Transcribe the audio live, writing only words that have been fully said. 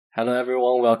Hello,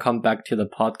 everyone. Welcome back to the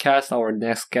podcast. Our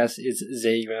next guest is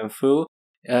Zay Yuanfu.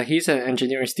 He's an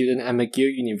engineering student at McGill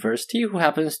University who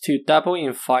happens to dabble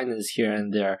in finance here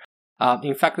and there.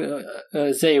 In fact,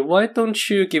 Zay, why don't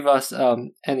you give us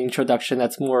an introduction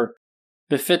that's more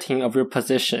befitting of your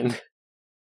position?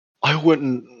 I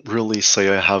wouldn't really say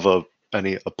I have a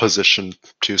position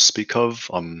to speak of.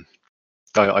 I'm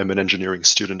an engineering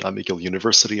student at McGill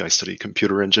University. I study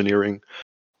computer engineering.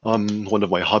 One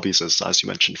of my hobbies is, as you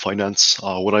mentioned, finance.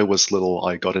 When I was little,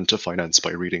 I got into finance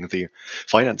by reading the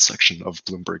finance section of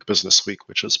Bloomberg Business Week,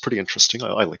 which is pretty interesting.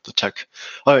 I like the tech.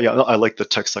 Yeah, I like the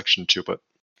tech section too, but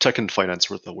tech and finance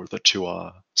were the two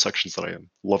sections that I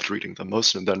loved reading the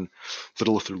most. And then,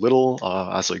 little through little,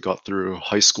 as I got through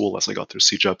high school, as I got through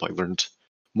CEGEP, I learned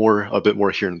a bit more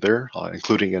here and there,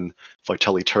 including in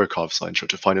Vitaly Tarakov's Intro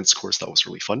to Finance course. That was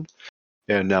really fun.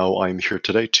 And now I'm here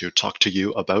today to talk to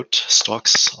you about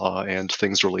stocks and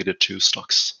things related to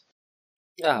stocks.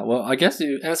 Yeah, well, I guess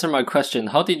you answered my question.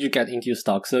 How did you get into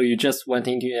stocks? So you just went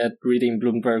into it reading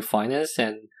Bloomberg Finance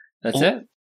and that's it?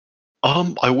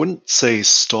 I wouldn't say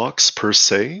stocks per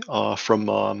se from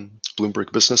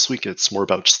Bloomberg Business Week. It's more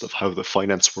about just how the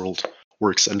finance world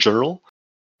works in general.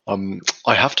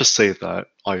 I have to say that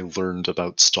I learned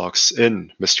about stocks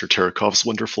in Mr. Tarakov's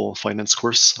wonderful finance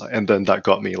course, and then that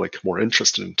got me more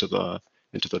interested into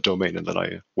the domain, and then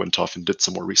I went off and did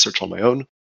some more research on my own.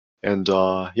 And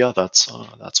yeah, that's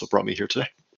what brought me here today.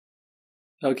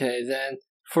 Okay, then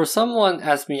for someone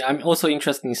as me, I'm also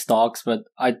interested in stocks, but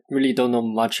I really don't know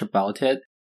much about it.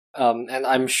 And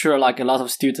I'm sure a lot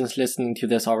of students listening to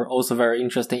this are also very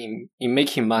interested in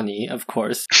making money, of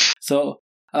course. So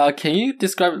can you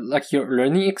describe your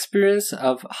learning experience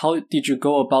of how did you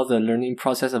go about the learning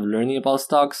process of learning about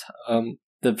stocks?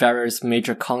 The various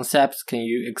major concepts. Can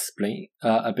you explain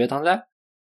a bit on that?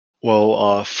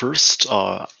 Well, first,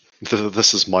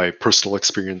 this is my personal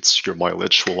experience. Your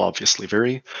mileage will obviously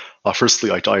vary. Firstly,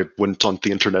 I went on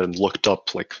the internet and looked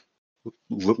up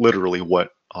literally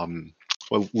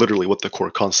literally what the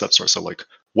core concepts are. So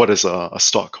what is a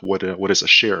stock? What is a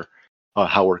share?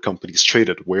 How are companies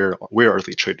traded? Where are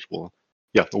they traded? Well,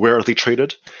 yeah, where are they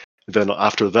traded? Then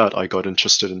after that, I got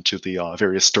interested into the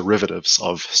various derivatives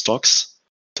of stocks,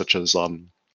 such as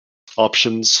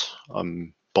options,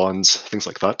 bonds, things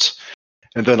like that.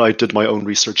 And then I did my own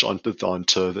research onto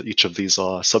each of these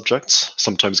subjects,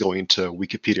 sometimes going into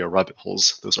Wikipedia rabbit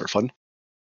holes. Those are fun.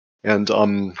 And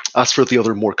as for the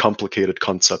other more complicated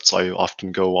concepts, I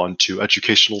often go on to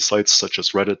educational sites such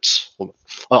as Reddit. Well,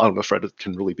 I don't know if Reddit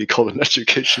can really be called an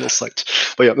educational site,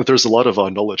 but yeah, there's a lot of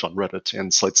knowledge on Reddit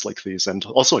and sites like these, and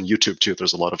also on YouTube too.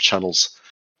 There's a lot of channels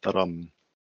that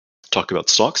talk about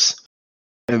stocks.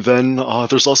 And then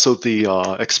there's also the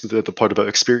part about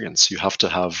experience. You have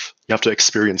to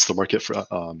experience the market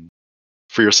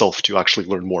for yourself to actually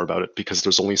learn more about it, because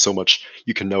there's only so much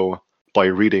you can know by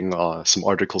reading some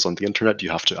articles on the internet.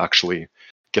 You have to actually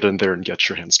get in there and get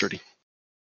your hands dirty.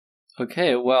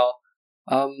 Okay, well,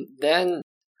 then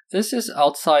this is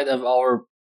outside of our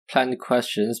planned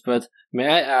questions, but may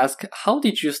I ask, how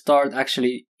did you start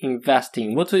actually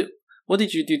investing? What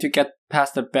did you do to get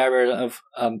past the barrier of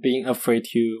being afraid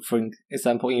to, for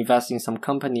example, invest in some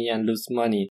company and lose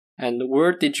money? And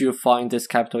where did you find this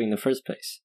capital in the first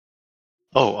place?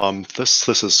 Oh, this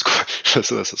is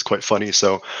this is quite funny.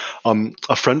 So,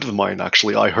 a friend of mine,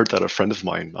 actually, I heard that a friend of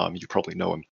mine, you probably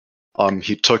know him.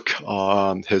 He took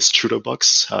his Trudeau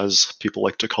bucks, as people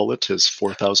like to call it, his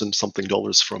 4,000 something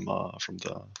dollars from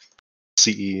the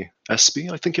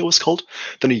CESB, I think it was called.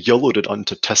 Then he YOLO'd it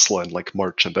onto Tesla in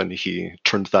March, and then he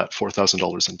turned that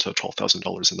 $4,000 into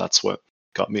 $12,000, and that's what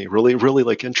got me really,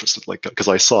 really interested. Because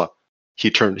I saw he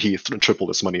tripled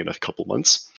his money in a couple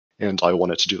months, and I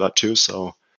wanted to do that too.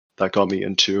 So that got me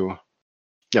into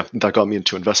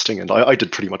investing, and I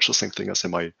did pretty much the same thing as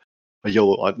him. I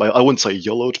YOLO. I wouldn't say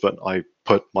YOLO'd, but I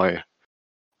put my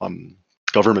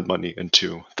government money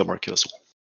into the market as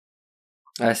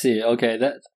well. I see. Okay,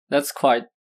 that's quite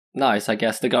nice. I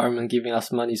guess the government giving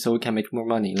us money so we can make more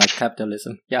money, like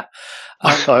capitalism. Yeah.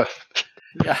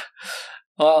 Yeah.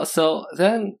 Well, so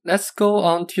then let's go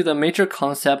on to the major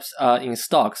concepts in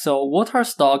stocks. So what are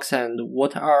stocks and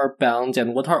what are bonds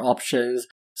and what are options?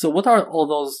 So what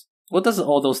does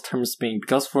all those terms mean?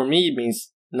 Because for me, it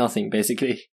means nothing,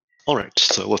 basically. All right,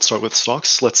 so let's start with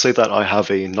stocks. Let's say that I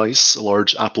have a nice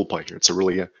large apple pie here. It's a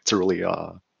really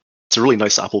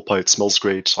nice apple pie. It smells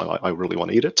great. I really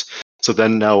want to eat it. So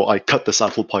then now I cut this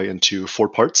apple pie into 4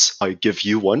 parts. I give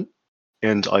you one,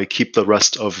 and I keep the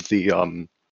rest of the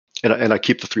and I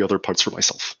keep the 3 other parts for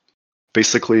myself.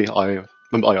 Basically, I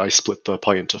split the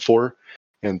pie into 4,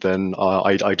 and then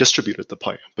I distributed the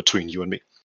pie between you and me.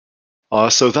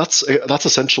 So that's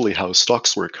essentially how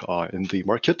stocks work in the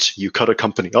market. You cut a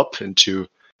company up into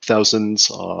thousands,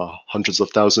 hundreds of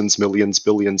thousands, millions,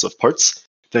 billions of parts.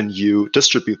 Then you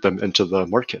distribute them into the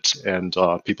market, and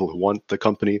people who want the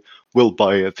company will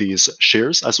buy these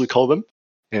shares, as we call them,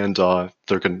 and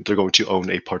they're going to own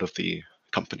a part of the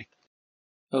company.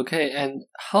 Okay, and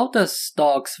how does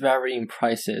stocks vary in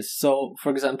prices? So,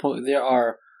 for example, there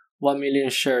are 1 million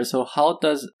shares. So how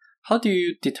do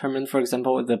you determine, for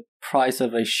example, the price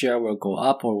of a share will go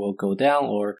up or will go down,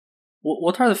 or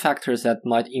what are the factors that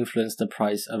might influence the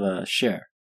price of a share?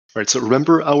 Right. So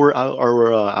remember our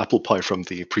apple pie from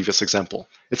the previous example.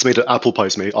 Apple pie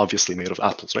is obviously made of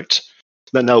apples, right?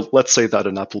 Now let's say that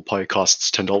an apple pie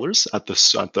costs $10 at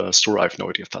the store. I have no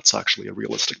idea if that's actually a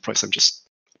realistic price. I'm just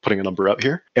putting a number out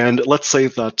here. And let's say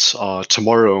that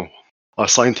tomorrow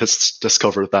scientists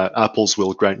discover that apples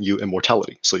will grant you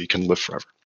immortality, so you can live forever.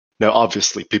 Now,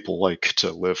 obviously, people like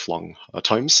to live long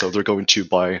times, so they're going to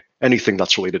buy anything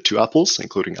that's related to apples,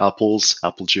 including apples,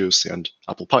 apple juice, and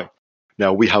apple pie.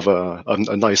 Now, we have a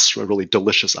nice, really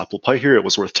delicious apple pie here. It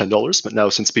was worth $10, but now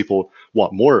since people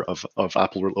want more of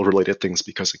apple-related things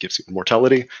because it gives you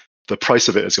immortality, the price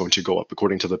of it is going to go up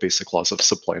according to the basic laws of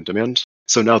supply and demand.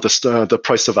 So now the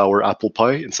price of our apple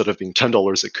pie, instead of being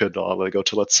 $10, it could go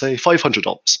to, let's say,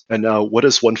 $500. And now, what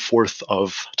is 1/4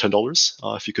 of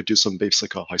 $10? If you could do some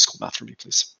basic high school math for me,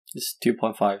 please. It's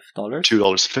 $2.5.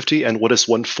 $2.50. And what is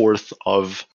 1/4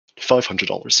 of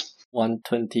 $500?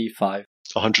 $125.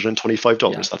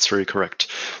 $125. Yeah. That's very correct.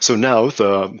 So now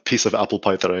the piece of apple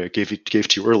pie that I gave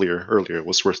to you earlier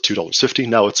was worth $2.50.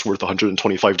 Now it's worth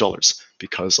 $125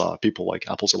 because people like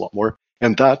apples a lot more.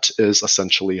 And that is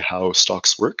essentially how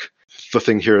stocks work. The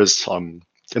thing here is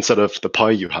instead of the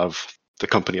pie, you have the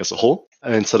company as a whole.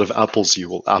 And instead of apples,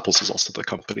 apples is also the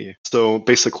company. So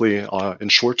basically, in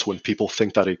short, when people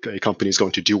think that a company is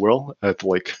going to do well,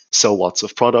 like sell lots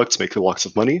of products, make lots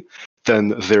of money, then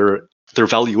their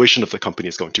valuation of the company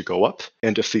is going to go up.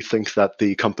 And if they think that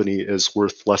the company is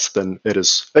worth less than it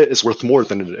is worth more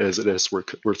than it is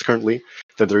worth currently,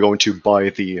 then they're going to buy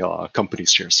the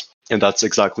company's shares. And that's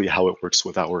exactly how it works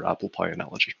with our apple pie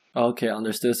analogy. Okay,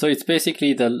 understood. So it's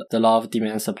basically the law of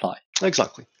demand supply.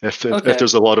 Exactly. If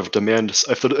there's a lot of demand,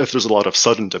 if there's a lot of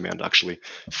sudden demand actually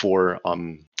for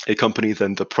a company,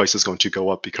 then the price is going to go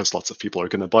up because lots of people are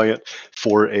going to buy it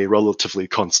for a relatively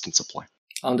constant supply.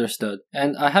 Understood.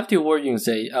 And I have to warn you,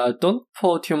 Zay, don't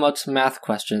pull too much math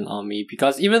question on me,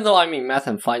 because even though I'm in math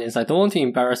and finance, I don't want to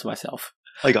embarrass myself.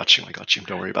 I got you.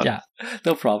 Don't worry about it. Yeah,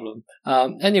 no problem.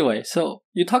 Anyway, so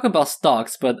you talk about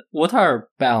stocks, but what are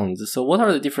bonds? So what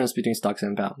are the difference between stocks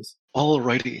and bonds?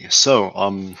 Alrighty. So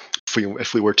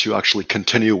if we were to actually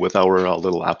continue with our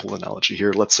little apple analogy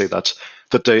here, let's say that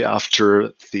the day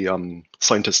after the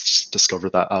scientists discover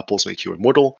that apples make you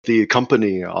immortal, the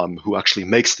company who actually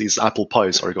makes these apple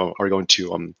pies are going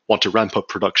to want to ramp up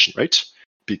production, right?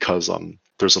 Because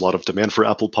there's a lot of demand for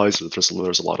apple pies. There's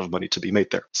a lot of money to be made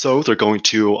there. So they're going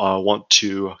to want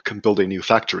to build a new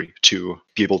factory to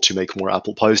be able to make more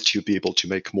apple pies, to be able to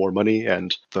make more money,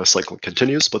 and the cycle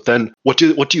continues. But then, what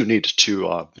do you need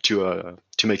to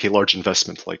make a large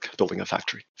investment like building a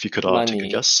factory? If you could take a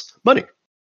guess, money.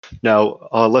 Now,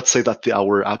 let's say that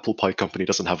our apple pie company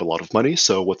doesn't have a lot of money.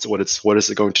 So what is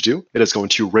it going to do? It is going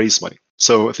to raise money.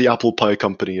 So if the apple pie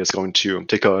company is going to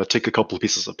take a couple of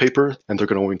pieces of paper, and they're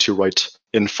going to write,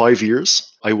 in 5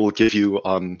 years, I will give you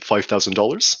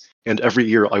 $5,000. And every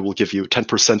year I will give you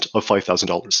 10% of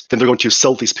 $5,000. Then they're going to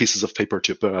sell these pieces of paper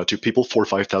to people for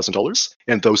 $5,000,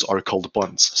 and those are called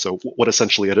bonds. So what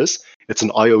essentially it is, it's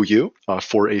an IOU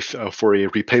for a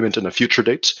repayment in a future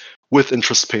date, with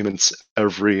interest payments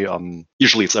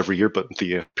usually it's every year, but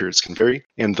the periods can vary.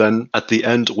 And then at the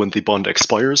end, when the bond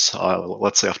expires,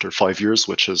 let's say after 5 years,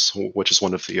 which is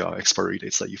one of the expiry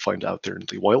dates that you find out there in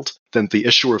the wild, then the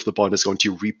issuer of the bond is going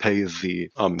to repay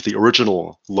the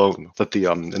original loan that the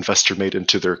investor made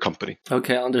into their company.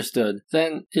 Okay, understood.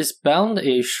 Then is bond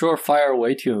a surefire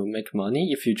way to make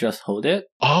money if you just hold it?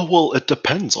 Oh, well, it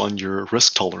depends on your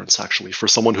risk tolerance, actually. For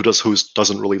someone who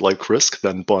doesn't really like risk,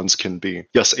 then bonds can be,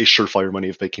 yes, a surefire money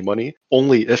of making money,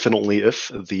 only if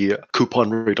the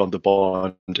coupon rate on the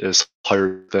bond is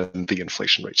higher than the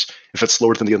inflation rate. If it's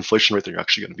lower than the inflation rate, then you're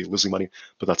actually going to be losing money,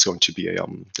 but that's going to be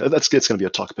it's going to be a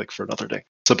topic for another day.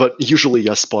 So, but usually,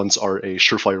 yes, bonds are a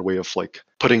surefire way of like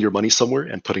putting your money somewhere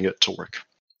and putting it to work.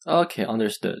 Okay,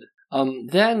 understood.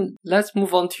 Then let's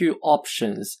move on to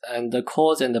options and the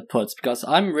calls and the puts, because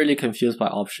I'm really confused by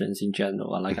options in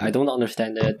general. I don't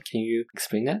understand it. Can you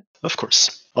explain that? Of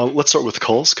course. Let's start with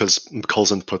calls, because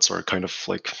calls and puts are kind of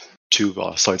like two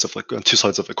sides of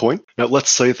a coin. Now, let's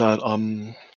say that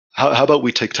How about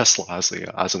we take Tesla as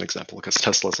an example? Because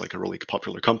Tesla is like a really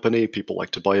popular company. People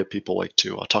like to buy it. People like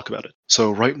to talk about it.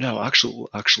 So right now,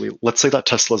 actually, let's say that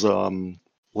Tesla's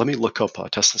let me look up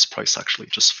Tesla's price actually,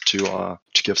 just to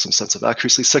give some sense of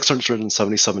accuracy. $677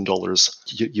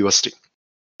 USD.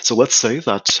 So let's say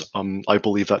that I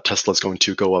believe that Tesla is going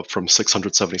to go up from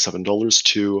 $677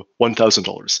 to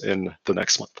 $1,000 in the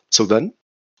next month. So then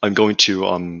I'm going to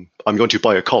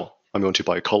buy a call. I'm going to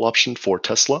buy a call option for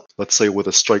Tesla, let's say with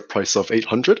a strike price of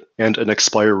 800 and an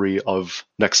expiry of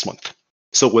next month.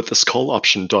 So what this call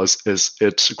option does is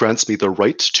it grants me the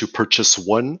right to purchase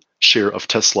one share of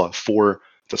Tesla for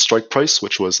the strike price,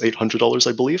 which was $800,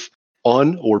 I believe,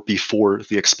 on or before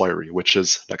the expiry, which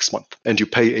is next month. And you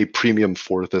pay a premium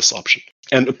for this option.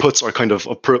 And puts are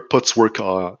puts work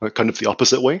kind of the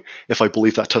opposite way. If I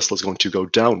believe that Tesla is going to go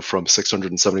down from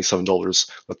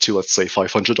 $677 to, let's say,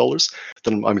 $500,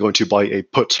 then I'm going to buy a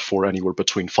put for anywhere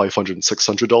between $500 and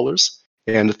 $600,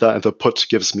 and that the put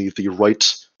gives me the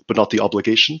right, but not the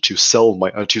obligation, to sell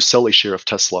a share of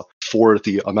Tesla for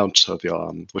the amount of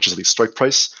which is the strike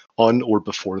price on or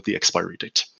before the expiry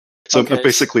date. So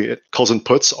basically, calls and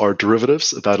puts are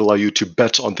derivatives that allow you to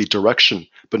bet on the direction,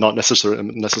 but not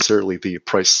necessarily the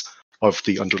price of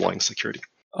the underlying security.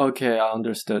 Okay, I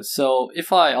understood. So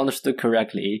if I understood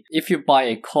correctly, if you buy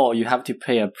a call, you have to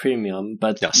pay a premium,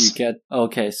 but yes. you get,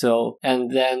 okay, so,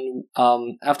 and then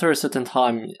after a certain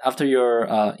time, after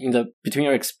you're between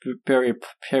your expiry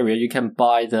period, you can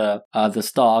buy the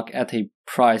stock at a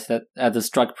price at the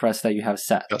strike price that you have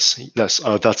set. Yes,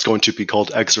 that's going to be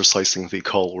called exercising the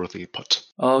call or the put.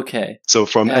 Okay. So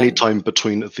from any time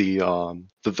between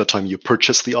the time you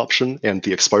purchase the option and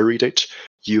the expiry date,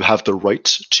 you have the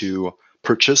right to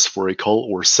purchase for a call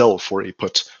or sell for a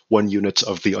put 1 unit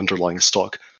of the underlying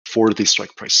stock for the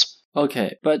strike price.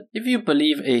 Okay, but if you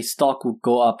believe a stock will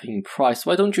go up in price,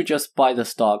 why don't you just buy the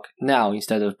stock now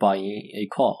instead of buying a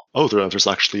call? Oh, there's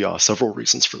actually several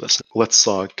reasons for this. Let's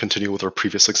continue with our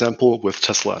previous example with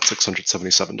Tesla at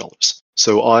 $677.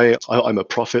 So I'm a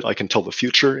prophet. I can tell the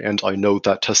future, and I know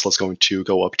that Tesla's going to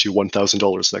go up to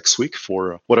 $1,000 next week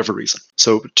for whatever reason.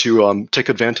 So to take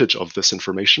advantage of this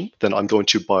information, then I'm going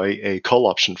to buy a call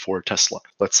option for Tesla.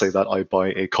 Let's say that I buy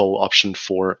a call option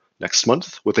for next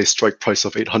month with a strike price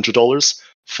of $800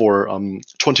 for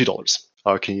 $20.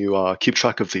 Can you keep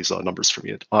track of these numbers for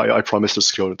me? I promise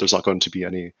there's not going to be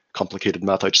any complicated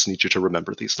math. I just need you to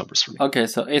remember these numbers for me. Okay,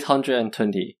 so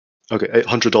 820. Okay,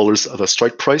 $800 the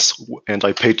strike price, and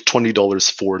I paid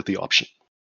 $20 for the option.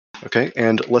 Okay,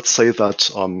 and let's say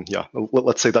that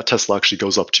let's say that Tesla actually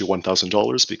goes up to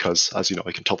 $1,000 because, as you know,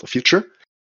 I can tell the future.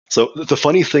 So the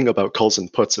funny thing about calls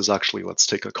and puts is actually, let's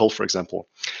take a call, for example.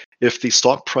 If the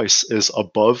stock price is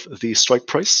above the strike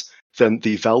price, then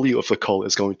the value of the call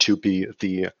is going to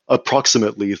be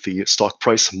approximately the stock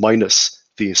price minus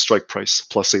the strike price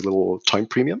plus a little time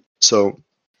premium. So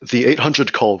the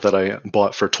 800 call that I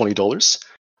bought for $20,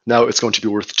 now it's going to be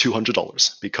worth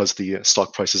 $200 because the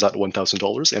stock price is at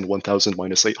 $1,000, and 1,000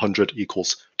 minus 800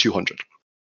 equals 200.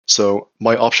 So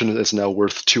my option is now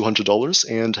worth $200.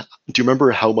 And do you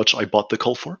remember how much I bought the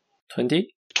call for?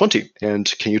 20.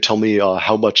 And can you tell me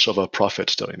how much of a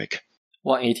profit did I make?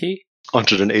 180.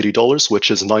 $180,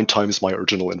 which is 9 times my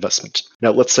original investment.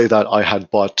 Now, let's say that I had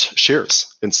bought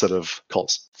shares instead of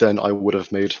calls. Then I would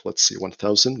have made, let's see,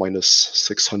 1,000 minus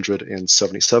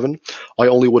 677. I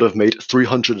only would have made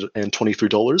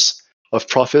 $323 of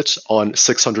profit on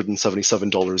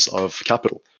 $677 of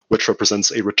capital, which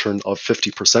represents a return of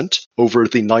 50% over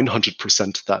the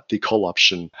 900% that the call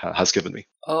option has given me.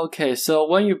 Okay, so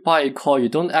when you buy a call, you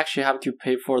don't actually have to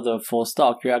pay for the full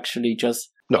stock. You actually just...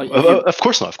 No, of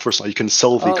course not. Of course not. You can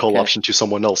sell the call option to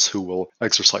someone else who will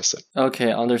exercise it.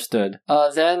 Okay, understood.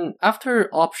 Then after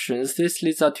options, this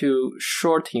leads us to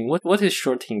shorting. What is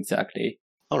shorting exactly?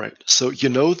 All right. So you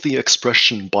know the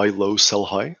expression buy low, sell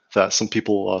high that some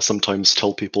people sometimes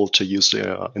tell people to use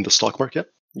in the stock market?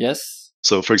 Yes.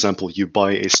 So for example, you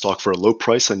buy a stock for a low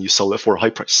price and you sell it for a high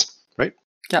price, right?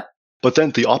 Yeah. But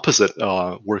then the opposite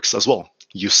works as well.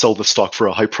 You sell the stock for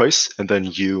a high price and then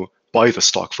you buy the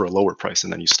stock for a lower price,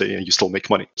 and then you still make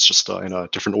money. It's just in a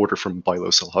different order from buy low,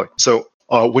 sell high. So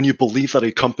when you believe that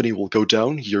a company will go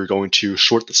down, you're going to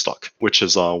short the stock, which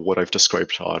is what I've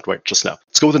described right just now.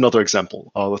 Let's go with another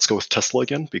example. Let's go with Tesla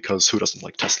again, because who doesn't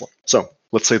like Tesla? So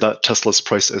let's say that Tesla's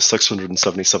price is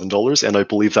 $677, and I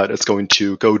believe that it's going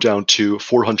to go down to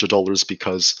 $400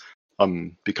 because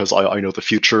I know the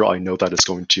future. I know that it's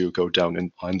going to go down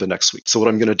in the next week. So what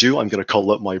I'm going to do, I'm going to call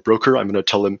up my broker. I'm going to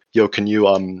tell him, yo, can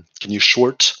you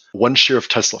short one share of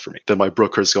Tesla for me? Then my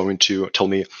broker is going to tell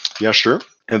me, yeah, sure.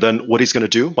 And then what he's going to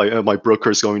do, my broker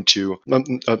is going to,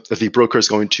 the broker is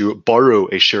going to borrow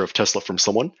a share of Tesla from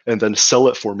someone and then sell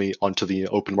it for me onto the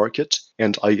open market,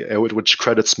 and which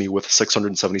credits me with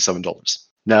 $677.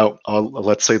 Now,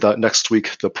 let's say that next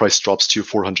week the price drops to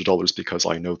 $400 because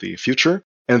I know the future.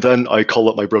 And then I call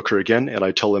up my broker again and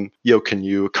I tell him, yo, can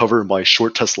you cover my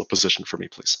short Tesla position for me,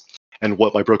 please? And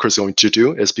what my broker is going to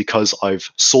do is, because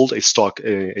I've sold a stock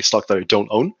that I don't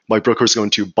own, my broker is going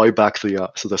to buy back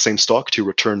the same stock to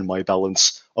return my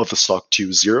balance of the stock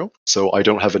to zero. So I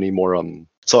don't have any more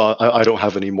I don't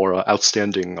have any more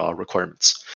outstanding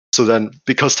requirements. So then,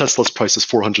 because Tesla's price is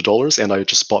 $400 and I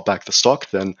just bought back the stock,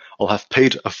 then I'll have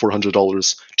paid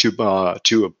 $400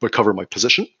 to recover my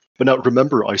position. But now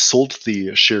remember, I sold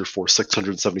the share for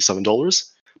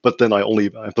 $677. But then I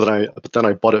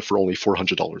bought it for only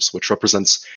 $400, which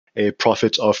represents a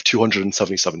profit of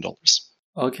 $277.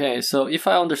 Okay, so if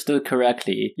I understood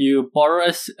correctly, you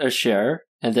borrow a share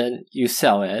and then you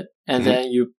sell it, and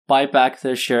then you buy back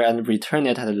the share and return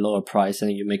it at a lower price,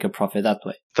 and you make a profit that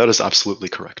way. That is absolutely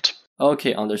correct.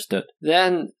 Okay, understood.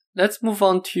 Then let's move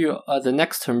on to the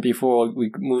next term before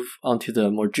we move on to the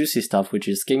more juicy stuff, which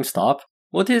is GameStop.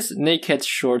 What is naked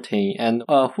shorting, and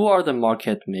who are the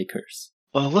market makers?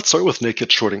 Let's start with naked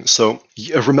shorting. So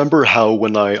remember how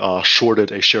when I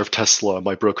shorted a share of Tesla,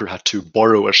 my broker had to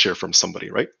borrow a share from somebody,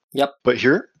 right? Yep. But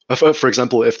here, for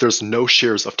example, if there's no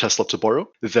shares of Tesla to borrow,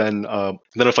 then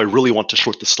if I really want to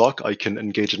short the stock, I can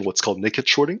engage in what's called naked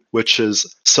shorting, which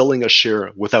is selling a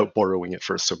share without borrowing it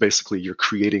first. So basically, you're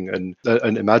creating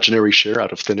an imaginary share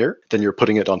out of thin air, then you're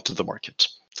putting it onto the market.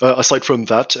 Aside from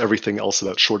that, everything else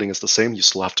about shorting is the same. You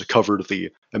still have to cover the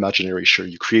imaginary share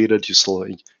you created.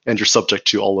 And you're subject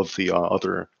to all of the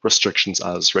other restrictions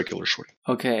as regular shorting.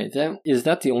 Okay, then is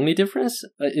that the only difference?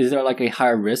 Is there like a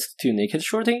higher risk to naked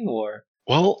shorting, or?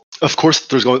 Well, of course,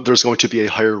 there's going to be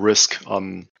a higher risk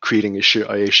creating a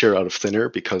share out of thin air,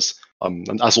 because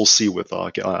as we'll see with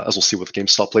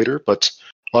GameStop later, but.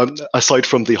 Aside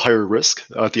from the higher risk,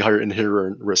 the higher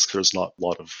inherent risk, there's not a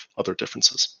lot of other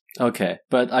differences. Okay,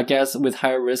 but I guess with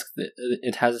higher risk,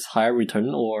 it has higher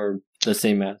return, or the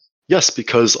same as? Yes,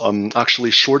 because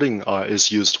actually shorting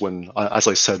is used when, as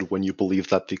I said, when you believe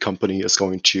that the company is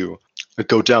going to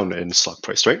go down in stock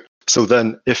price, right? So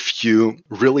then if you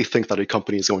really think that a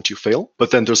company is going to fail,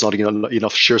 but then there's not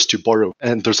enough shares to borrow,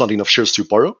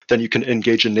 then you can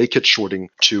engage in naked shorting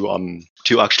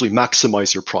to actually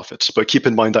maximize your profit. But keep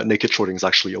in mind that naked shorting is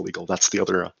actually illegal. That's the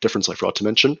other difference I forgot to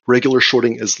mention. Regular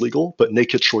shorting is legal, but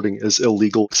naked shorting is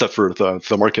illegal, except for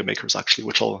the market makers, actually,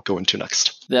 which I'll go into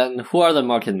next. Then who are the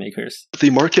market makers? The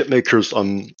market makers,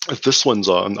 this one's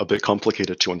a bit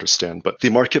complicated to understand, but the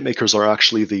market makers are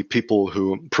actually the people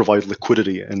who provide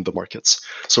liquidity in the markets.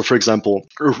 So for example,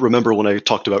 remember when I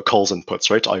talked about calls and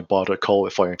puts, right? I bought a call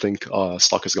if I think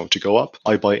stock is going to go up.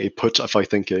 I buy a put if I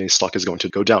think a stock is going to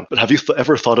go down. But have you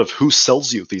ever thought of who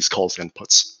sells you these calls and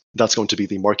puts? That's going to be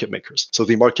the market makers. So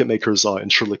the market makers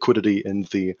ensure liquidity in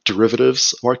the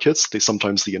derivatives markets. They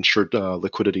sometimes ensure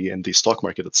liquidity in the stock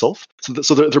market itself.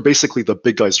 So they're basically the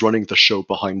big guys running the show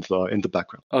in the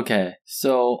background. Okay,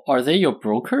 so are they your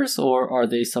brokers, or are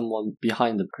they someone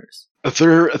behind the brokers?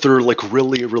 They're like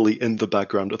really, really in the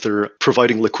background. They're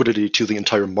providing liquidity to the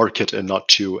entire market and not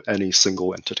to any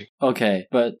single entity. Okay,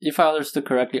 but if I understood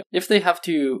correctly, if they have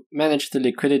to manage the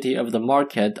liquidity of the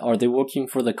market, are they working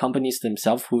for the companies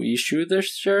themselves who issue their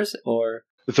shares, or?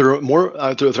 They're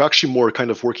actually more kind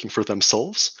of working for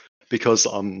themselves, because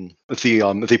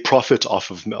they profit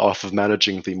off of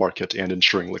managing the market and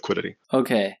ensuring liquidity.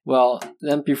 Okay, well,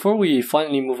 then before we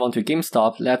finally move on to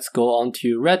GameStop, let's go on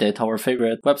to Reddit, our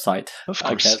favorite website. Of course.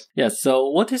 I guess. Yes, so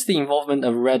what is the involvement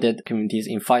of Reddit communities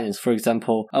in finance? For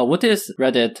example, what is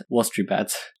Reddit Wall Street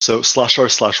Bets? So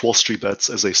 /r/Wall Street Bets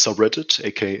is a subreddit,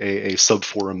 aka a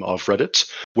subforum of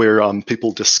Reddit, where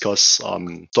people discuss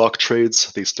stock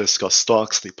trades, they discuss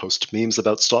stocks, they post memes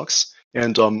about stocks.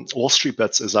 And Wall Street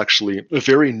Bets is actually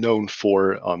very known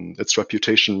for its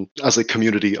reputation as a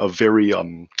community of very,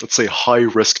 let's say, high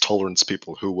risk tolerance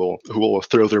people who will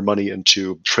throw their money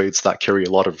into trades that carry a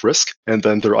lot of risk, and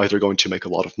then they're either going to make a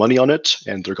lot of money on it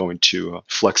and they're going to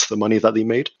flex the money that they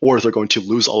made, or they're going to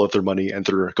lose all of their money and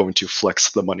they're going to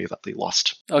flex the money that they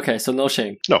lost. Okay, so no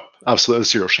shame. No, absolutely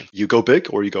zero shame. You go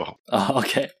big or you go home. Oh,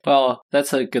 okay. Well,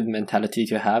 that's a good mentality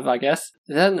to have, I guess.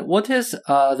 Then what is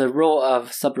the role of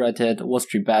subreddit Wall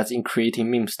Street Bets in creating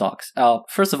meme stocks?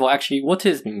 First of all, actually, what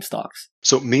is meme stocks?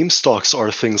 So meme stocks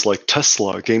are things like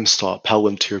Tesla, GameStop,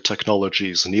 Palantir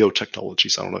Technologies, Neo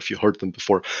Technologies. I don't know if you heard them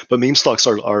before, but meme stocks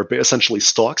are essentially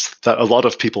stocks that a lot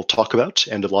of people talk about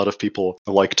and a lot of people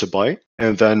like to buy.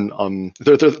 And then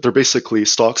they're basically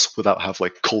stocks without have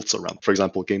like cults around. For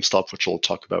example, GameStop, which we'll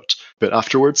talk about a bit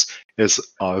afterwards, is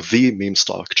the meme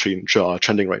stock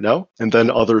trending right now. And then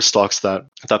other stocks that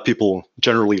people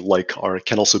generally like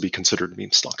can also be considered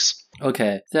meme stocks.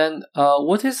 Okay, then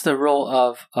what is the role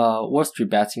of Wall Street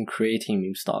Bets in creating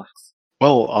meme stocks?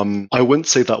 Well, I wouldn't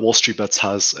say that Wall Street Bets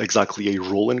has exactly a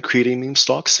role in creating meme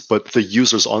stocks, but the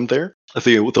users on there,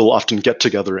 they'll often get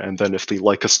together, and then if they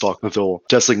like a stock, they'll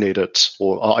designate it.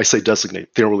 Well, I say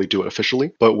designate, they don't really do it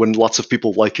officially, but when lots of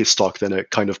people like a stock, then it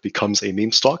kind of becomes a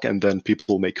meme stock, and then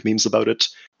people make memes about it.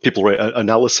 People write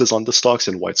analysis on the stocks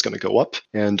and why it's going to go up,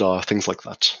 and things like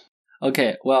that.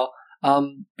 Okay, well,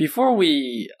 before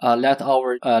we let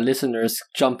our listeners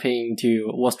jump into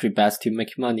Wall Street Bets to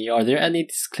make money, are there any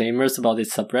disclaimers about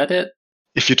this subreddit?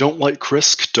 If you don't like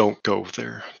risk, don't go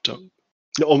there.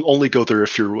 Only go there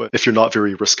if you're not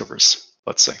very risk averse,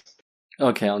 let's say.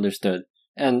 Okay, understood.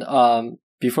 And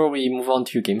before we move on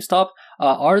to GameStop,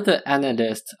 are the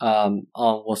analysts on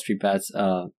Wall Street Bets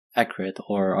accurate,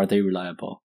 or are they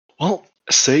reliable? Well,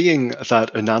 saying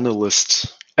that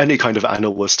any kind of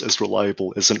analyst is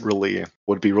reliable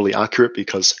would be really accurate,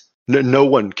 because no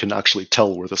one can actually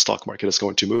tell where the stock market is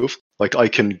going to move. Like I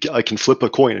can flip a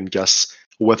coin and guess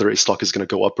whether a stock is going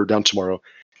to go up or down tomorrow,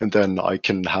 and then I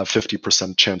can have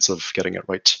 50% chance of getting it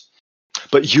right.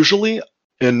 But usually,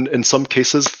 in some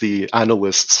cases, the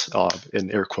analysts, in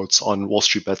air quotes, on Wall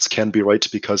Street Bets can be right,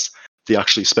 because they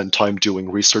actually spend time doing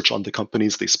research on the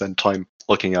companies. They spend time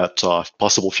looking at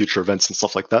possible future events and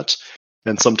stuff like that.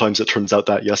 And sometimes it turns out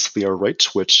that, yes, they are right,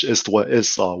 which is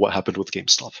what happened with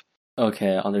GameStop.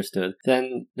 Okay, understood.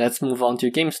 Then let's move on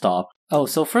to GameStop. Oh,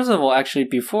 so first of all, actually,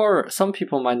 before, some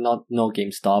people might not know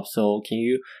GameStop, so can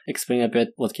you explain a bit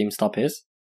what GameStop is?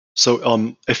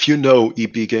 So if you know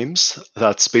EB Games,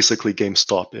 that's basically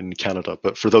GameStop in Canada.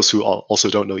 But for those who also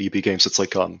don't know EB Games, it's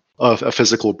like a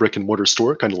physical brick and mortar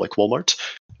store, kind of like Walmart,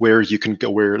 where you can go,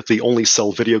 where they only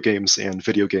sell video games and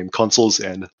video game consoles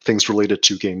and things related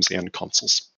to games and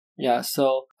consoles. Yeah,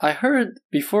 so I heard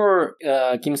before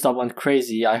GameStop went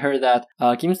crazy, I heard that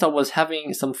GameStop was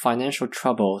having some financial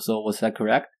trouble. So was that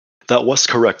correct? That was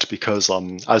correct, because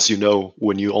as you know,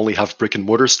 when you only have brick and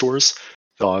mortar stores,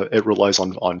 it relies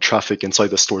on traffic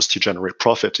inside the stores to generate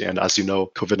profit. And as you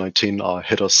know, COVID-19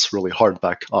 hit us really hard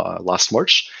back last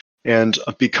March. And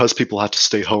because people had to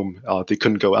stay home, they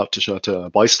couldn't go out to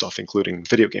buy stuff, including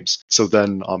video games. So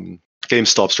then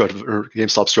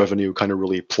GameStop's revenue kind of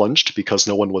really plunged, because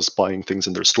no one was buying things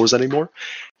in their stores anymore.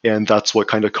 And that's what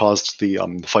kind of caused the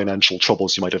financial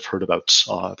troubles you might have heard about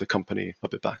the company a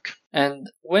bit back. And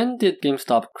when did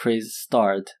GameStop craze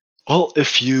start? Well,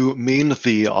 if you mean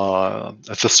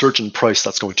the surge in price,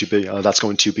 that's going to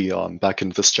be back in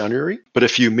this January. But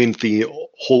if you mean the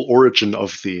whole origin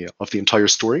of the entire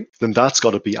story, then that's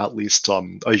got to be at least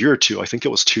a year or two. I think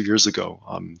it was 2 years ago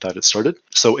that it started.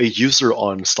 So a user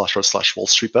on /r/Wall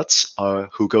Street Bets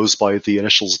who goes by the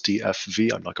initials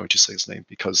DFV. I'm not going to say his name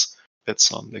because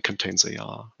it contains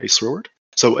a swear word.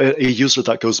 So a user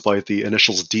that goes by the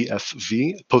initials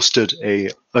DFV posted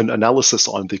an analysis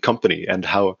on the company and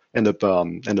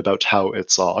about how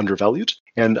it's undervalued,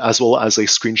 and as well as a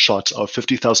screenshot of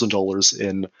 $50,000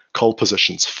 in call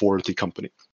positions for the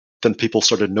company. Then people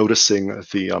started noticing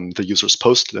the user's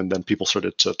post, and then people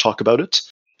started to talk about it.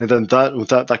 And then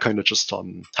that kind of just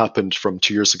happened from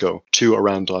 2 years ago to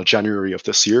around January of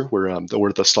this year, where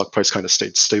the stock price kind of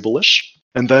stayed stable-ish.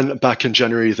 And then back in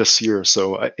January this year,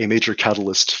 so a major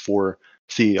catalyst for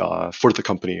the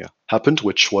company happened,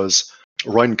 which was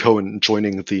Ryan Cohen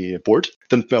joining the board.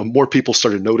 Then more people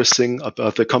started noticing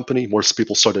about the company, more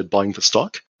people started buying the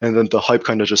stock, and then the hype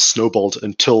kind of just snowballed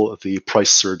until the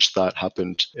price surge that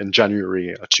happened in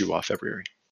January to February.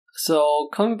 So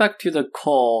coming back to the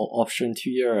call option 2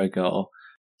 years ago,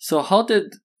 so how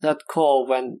did that call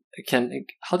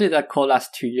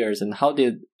last 2 years, and how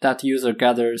did that user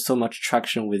gather so much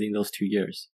traction within those 2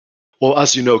 years? Well,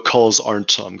 as you know, calls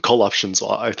aren't call options.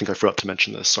 I think I forgot to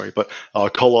mention this. Sorry, but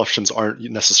call options aren't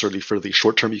necessarily for the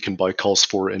short term. You can buy calls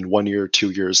for in 1 year, 2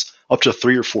 years, up to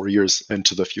 3 or 4 years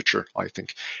into the future, I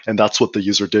think. And that's what the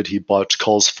user did. He bought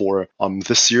calls for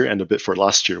this year and a bit for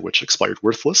last year, which expired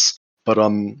worthless. But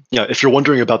yeah, if you're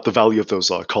wondering about the value of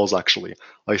those calls, actually,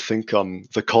 I think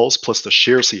the calls plus the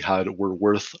shares he had were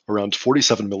worth around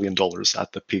 $47 million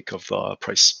at the peak of the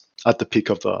price, at the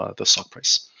peak of the stock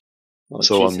price. Oh,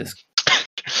 so Jesus.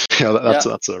 yeah,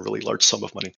 that's a really large sum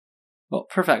of money. Well,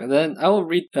 perfect. Then I will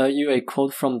read you a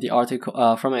quote from the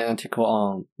article, from an article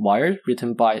on Wired,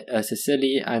 written by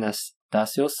Cecily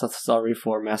Dacios. Sorry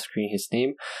for massacring his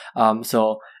name.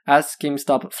 So as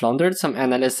GameStop floundered, some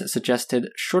analysts suggested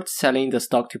short selling the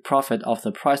stock to profit off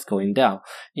the price going down.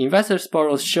 Investors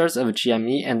borrowed shares of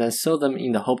GME and then sold them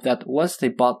in the hope that once they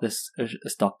bought this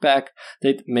stock back,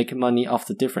 they'd make money off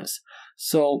the difference.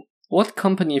 So what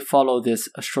company followed this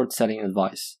short selling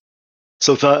advice?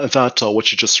 So that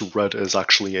what you just read is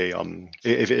actually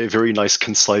a very nice,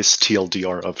 concise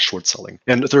TLDR of short selling.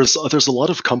 And there's a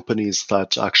lot of companies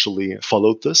that actually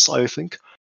followed this, I think.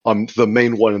 The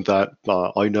main one that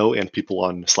I know and people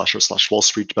on /Wall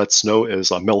Street Bets know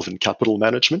is Melvin Capital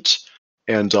Management,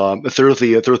 and they're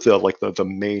the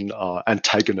main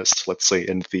antagonist, let's say,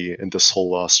 in this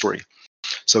whole story.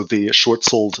 So they short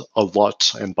sold a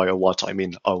lot, and by a lot I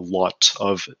mean a lot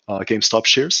of GameStop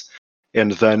shares,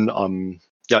 and then and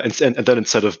then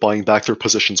instead of buying back their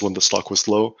positions when the stock was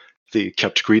low, they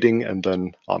kept greeding, and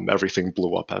then everything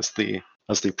blew up as the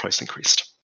price increased.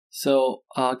 So,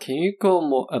 can you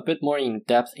go a bit more in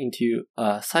depth into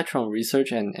Citron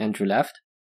Research and Andrew Left?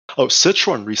 Oh,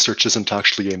 Citron Research isn't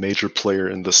actually a major player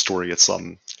in this story. It's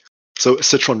So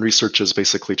Citron Research is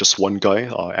basically just one guy,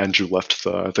 Andrew Left,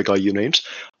 the guy you named.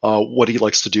 What he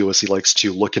likes to do is he likes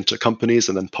to look into companies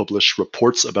and then publish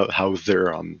reports about how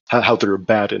they're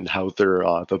bad and how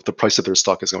the price of their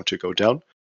stock is going to go down.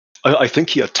 I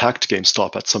think he attacked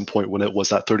GameStop at some point when it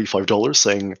was at $35,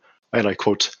 saying, and I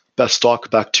quote, "Best stock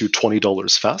back to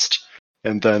 $20 fast."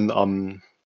 And then,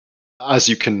 as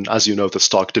you know, the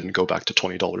stock didn't go back to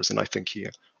 $20, and I think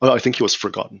he was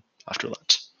forgotten after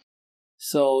that.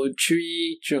 So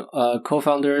Chewy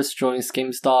co-founders joined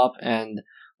GameStop, and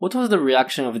what was the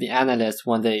reaction of the analysts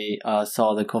when they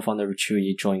saw the co-founder of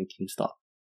Chewy join GameStop?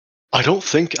 I don't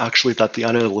think actually that the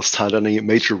analysts had any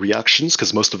major reactions,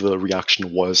 because most of the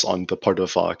reaction was on the part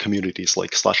of communities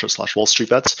like /Wall Street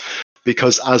Bets.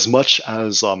 Because as much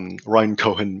as Ryan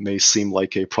Cohen may seem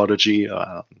like a prodigy,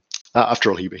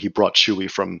 after all, he brought Chewy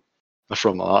from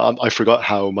I forgot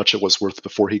how much it was worth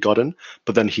before he got in,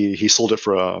 but then he sold it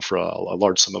for a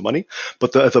large sum of money.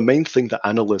 But the main thing that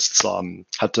analysts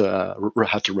had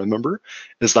to remember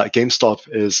is that GameStop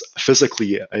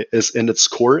is in its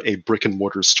core a brick and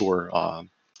mortar store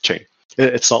chain.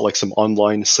 It's not like some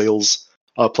online sales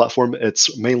platform.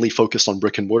 It's mainly focused on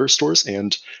brick and mortar stores,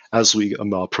 and as we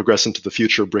progress into the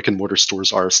future, brick and mortar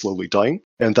stores are slowly dying,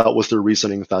 and that was their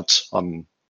reasoning that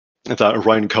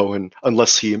Ryan Cohen,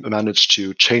 unless he managed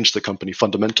to change the company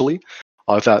fundamentally,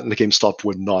 that the GameStop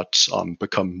would not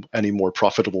become any more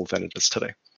profitable than it is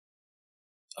today.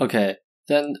 Okay,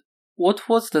 then what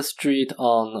was the street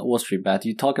on Wall Street Bet?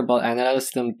 You talk about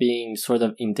analysts being sort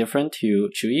of indifferent to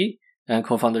Chewy and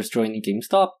co-founders joining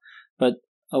GameStop, but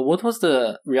what was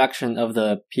the reaction of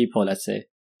the people, let's say?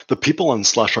 The people on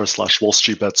 /Wall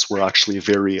Street Bets were actually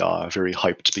very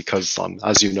hyped because,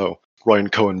 as you know, Ryan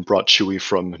Cohen brought Chewy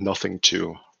from nothing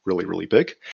to really, really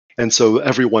big. And so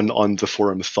everyone on the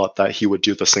forum thought that he would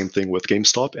do the same thing with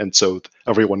GameStop. And so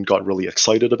everyone got really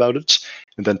excited about it.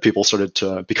 And then because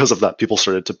of that, people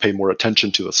started to pay more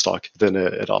attention to the stock. Then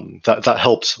that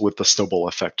helped with the snowball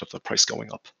effect of the price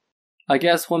going up. I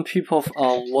guess when people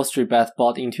on Wall Street Bet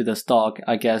bought into the stock,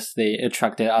 I guess they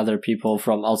attracted other people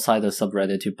from outside the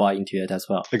subreddit to buy into it as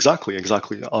well. Exactly.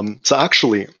 So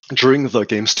actually, during the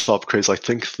GameStop craze, I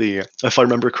think if I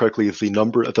remember correctly, the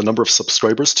number of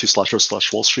subscribers to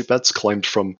 /Wall Street Bets climbed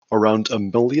from around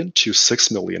 1 million to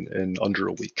 6 million in under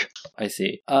a week. I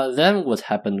see. Then what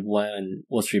happened when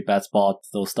Wall Street Bets bought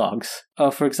those stocks?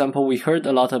 For example, we heard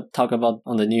a lot of talk about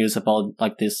on the news about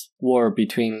like this war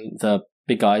between the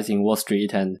big guys in Wall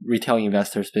Street and retail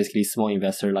investors, basically small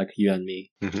investor like you and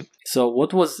me. Mm-hmm. So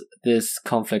what was this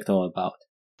conflict all about?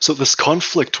 So this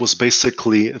conflict was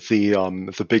basically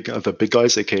the big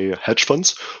guys, aka hedge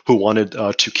funds, who wanted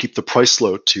to keep the price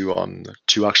low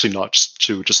to actually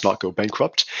just not go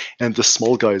bankrupt, and the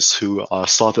small guys who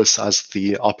saw this as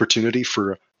the opportunity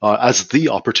for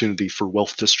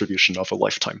wealth distribution of a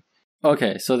lifetime.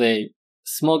 Okay, so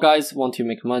small guys want to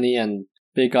make money and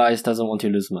big guys doesn't want to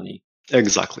lose money.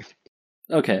 Exactly.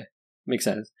 Okay, makes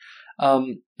sense.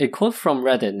 A quote from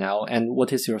Reddit now, and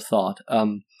what is your thought?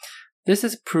 This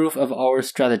is proof of our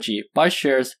strategy. Buy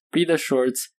shares, bleed the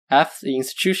shorts, F the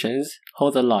institutions,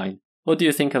 hold the line. What do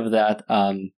you think of that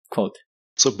quote?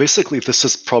 So basically, this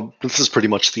is pretty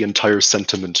much the entire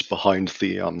sentiment behind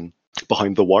the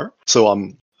war. So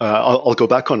I'll go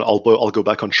back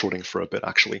on shorting for a bit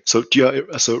actually. So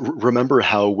remember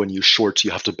how when you short,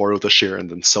 you have to borrow the share and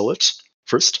then sell it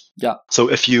first? Yeah. So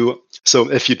if you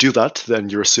do that, then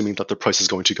you're assuming that the price is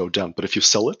going to go down. But if you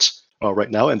sell it,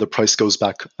 right now, and the price goes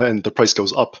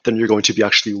up, then you're going to be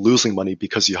actually losing money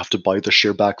because you have to buy the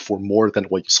share back for more than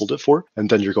what you sold it for, and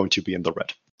then you're going to be in the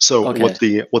red. So Okay.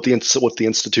 what the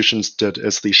institutions did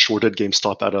is they shorted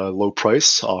GameStop at a low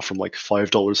price, from like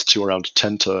 $5 to around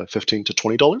 $10 to $15 to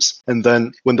 $20, and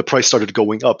then when the price started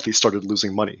going up, they started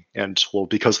losing money. And well,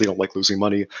 because they don't like losing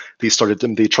money, they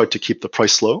tried to keep the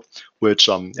price low, which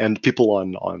and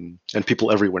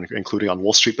people everywhere, including on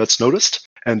Wall Street, Bets noticed.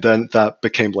 And then that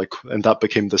became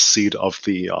the seed of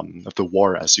the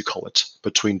war, as you call it,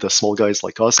 between the small guys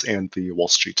like us and the Wall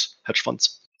Street hedge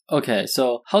funds. Okay,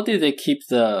 so how did they keep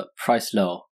the price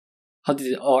low? How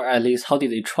did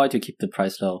they try to keep the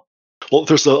price low? Well,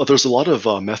 there's a lot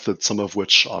of methods, some of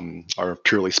which are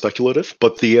purely speculative,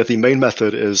 but the main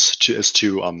method is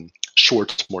to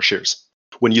short more shares.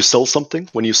 When you sell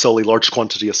a large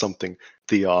quantity of something,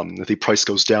 the price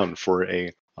goes down for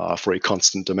a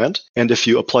constant demand. And if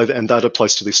you apply and that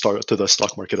applies to the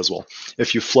stock market as well.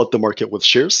 If you flood the market with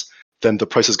shares, then the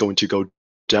price is going to go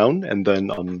down, and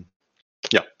then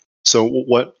So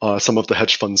what some of the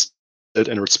hedge funds did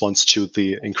in response to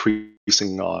the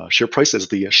increasing share price is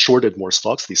they shorted more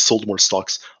stocks, they sold more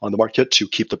stocks on the market to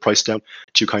keep the price down,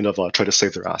 to kind of try to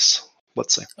save their ass,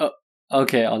 let's say. Oh,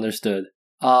 okay, understood.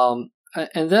 And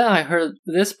then I heard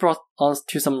this brought us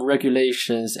to some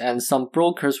regulations, and some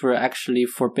brokers were actually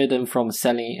forbidden from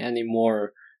selling any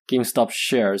more GameStop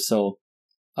shares. So,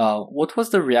 what was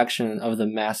the reaction of the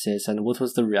masses, and what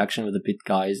was the reaction of the big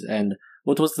guys, and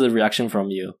what was the reaction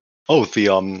from you? Oh,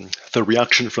 the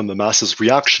reaction from the masses.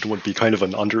 Reaction would be kind of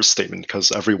an understatement,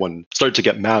 because everyone started to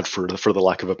get mad, for the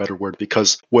lack of a better word,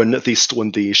 because when the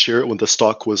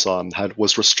stock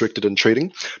was restricted in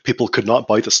trading, people could not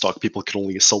buy the stock. People could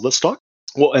only sell the stock.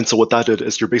 Well, and so what that did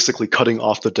is you're basically cutting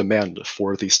off the demand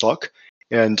for the stock.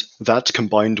 And that,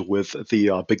 combined with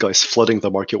the big guys flooding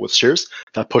the market with shares,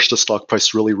 that pushed the stock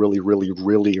price really, really, really,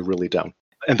 really, really down.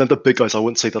 And then the big guys, I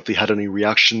wouldn't say that they had any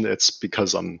reaction. It's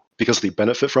because they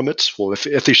benefit from it. Well,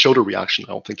 if they showed a reaction,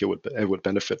 I don't think it would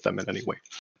benefit them in any way.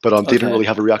 But they didn't really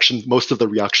have a reaction. Most of the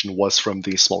reaction was from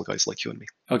the small guys like you and me.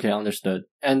 Okay, understood.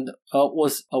 And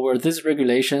were these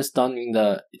regulations done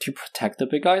to protect the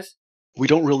big guys? We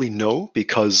don't really know,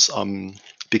 because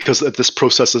this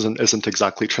process isn't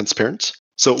exactly transparent.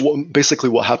 So basically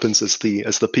what happens is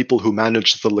the people who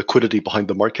manage the liquidity behind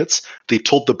the markets, they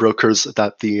told the brokers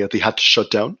that they had to shut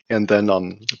down, and then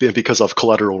because of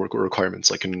collateral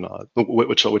requirements,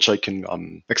 which I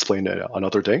can explain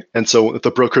another day. And so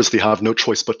the brokers, they have no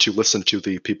choice but to listen to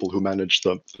the people who manage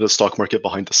the stock market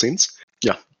behind the scenes.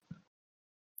 Yeah.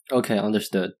 Okay,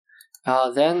 understood.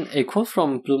 Then a quote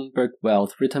from Bloomberg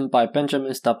Wealth written by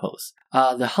Benjamin Staples.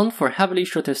 The hunt for heavily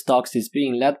shorted stocks is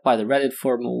being led by the Reddit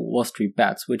forum Wall Street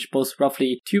Bets, which boasts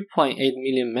roughly 2.8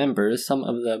 million members. Some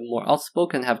of the more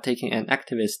outspoken have taken an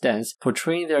activist stance,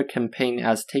 portraying their campaign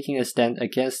as taking a stand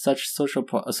against such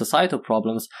societal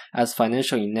problems as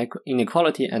financial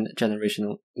inequality and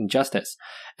generational injustice.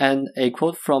 And a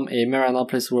quote from a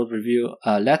Marianopolis World Review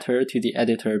letter to the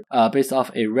editor, based off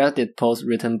a Reddit post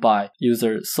written by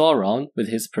user Sauron, with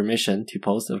his permission to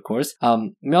post, of course.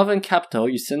 Melvin Capital,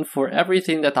 you stand for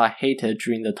everything that I hated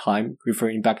during the time,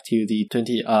 referring back to the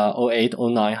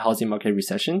 2008-09 housing market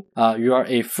recession. You are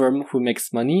a firm who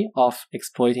makes money off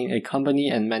exploiting a company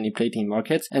and manipulating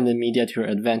markets and the media to your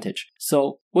advantage.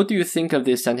 So, what do you think of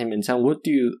these sentiments, and what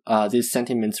do these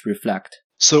sentiments reflect?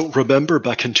 So remember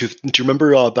do you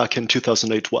remember back in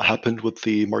 2008 what happened with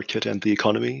the market and the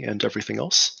economy and everything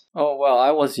else? Oh, well, I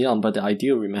was young, but I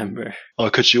do remember.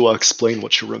 Could you explain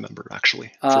what you remember,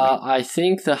 actually? I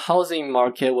think the housing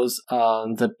market was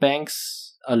the banks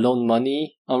loan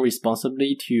money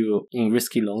unresponsibly in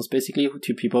risky loans, basically,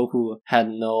 to people who had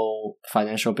no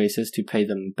financial basis to pay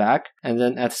them back. And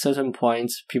then at certain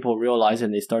points, people realized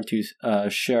and they start to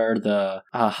share the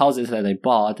houses that they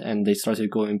bought, and they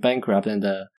started going bankrupt. And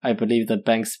I believe the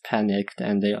banks panicked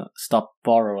and they stopped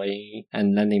borrowing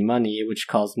and lending money, which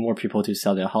caused more people to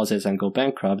sell their houses and go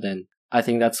bankrupt. And I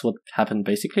think that's what happened,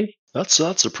 basically. That's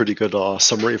a pretty good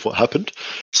summary of what happened.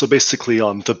 So basically,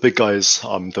 the big guys,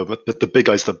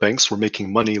 the banks were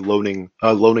making money loaning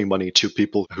money to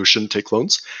people who shouldn't take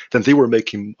loans. Then they were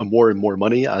making more and more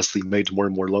money as they made more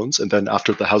and more loans. And then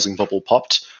after the housing bubble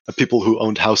popped, people who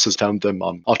owned houses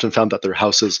often found that their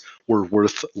houses were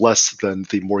worth less than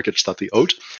the mortgage that they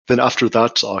owed. Then after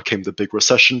that came the big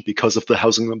recession because of the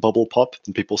housing bubble pop,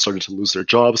 and people started to lose their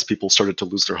jobs, people started to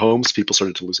lose their homes, people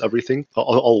started to lose everything.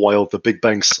 All while the big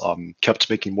banks kept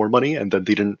making more money, and then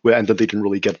they didn't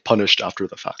really get punished after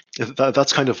the fact.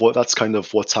 That's kind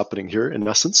of what's happening here in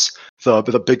essence.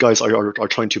 The big guys are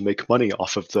trying to make money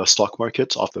off of the stock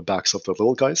market, off the backs of the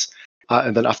little guys.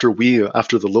 And then after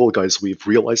the little guys, we've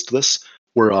realized this.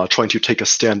 We're trying to take a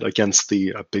stand against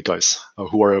the big guys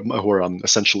who are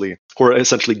essentially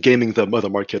gaming the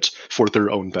market for their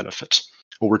own benefit.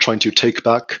 We're trying to take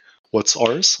back what's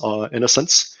ours in a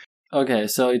sense. Okay,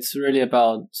 so it's really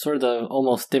about sort of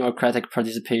almost democratic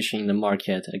participation in the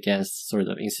market against sort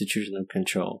of institutional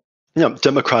control. Yeah,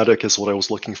 democratic is what I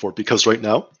was looking for, because right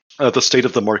now the state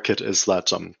of the market is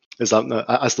that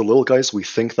as the little guys, we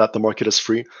think that the market is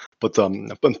free, but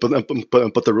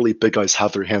the really big guys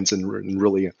have their hands in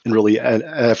really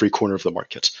every corner of the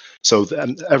market. So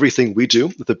everything we do,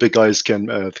 the big guys can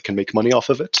make money off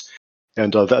of it,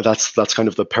 and that's kind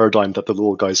of the paradigm that the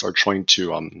little guys are trying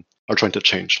to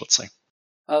change. Let's say.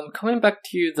 Coming back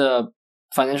to the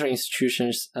financial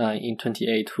institutions in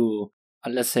 28 who,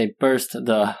 let's say, burst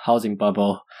the housing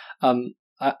bubble.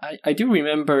 I do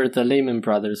remember the Lehman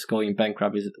Brothers going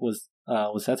bankrupt. Was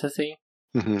that a thing?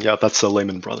 Mm-hmm. Yeah, that's the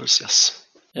Lehman Brothers. Yes.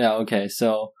 Yeah. Okay.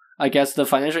 So I guess the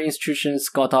financial institutions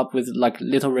got up with like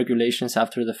little regulations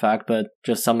after the fact, but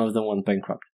just some of them went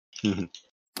bankrupt. Mm-hmm.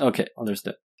 Okay,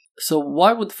 understood. So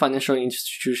why would financial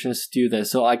institutions do this?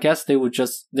 So I guess they're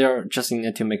just in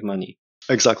it to make money.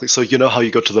 Exactly. So you know how you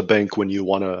go to the bank when you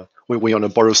want to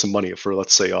borrow some money for,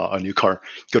 let's say, a new car.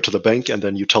 You go to the bank and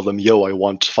then you tell them, "Yo, I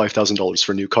want $5,000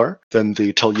 for a new car." Then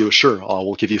they tell you, "Sure,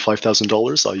 we'll give you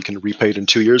 $5,000. You can repay it in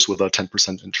 2 years with a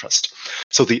 10% interest."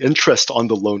 So the interest on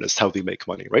the loan is how they make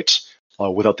money, right?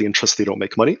 Without the interest, they don't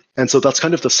make money. And so that's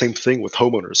kind of the same thing with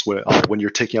homeowners. When you're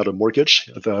taking out a mortgage,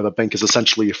 the bank is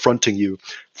essentially fronting you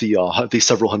the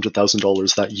several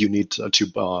 $100,000s that you need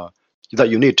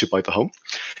to buy the home,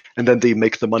 and then they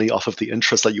make the money off of the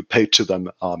interest that you pay to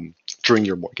them during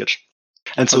your mortgage.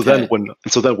 And so Okay.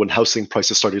 then when housing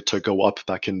prices started to go up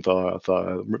back in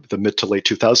the mid to late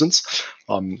 2000s,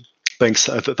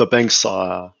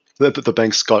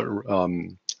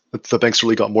 the banks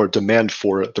really got more demand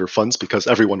for their funds because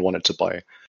everyone wanted to buy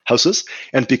houses,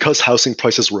 and because housing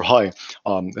prices were high,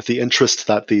 the interest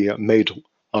that they made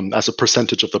as a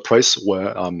percentage of the price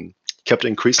kept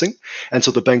increasing, and so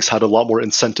the banks had a lot more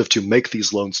incentive to make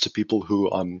these loans to people who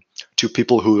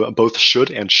both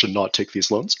should and should not take these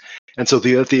loans, and so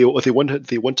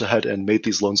they went ahead and made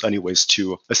these loans anyways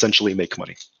to essentially make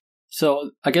money.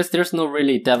 So I guess there's no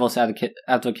really devil's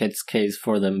advocate's case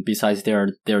for them besides they're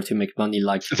there to make money.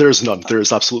 Like there's none. There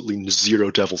is absolutely zero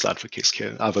devil's advocate's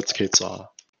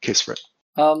case for it.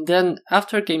 Then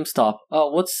after GameStop,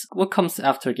 what comes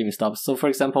after GameStop? So, for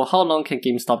example, how long can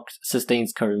GameStop sustain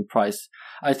its current price?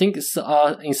 I think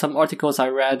in some articles I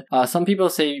read, some people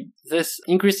say this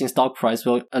increase in stock price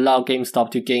will allow GameStop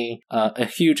to gain a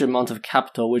huge amount of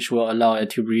capital, which will allow it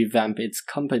to revamp its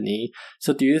company.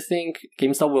 So, do you think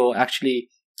GameStop will actually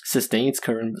sustain its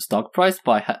current stock price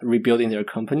by rebuilding their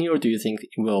company, or do you think it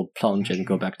will plunge and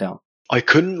go back down? I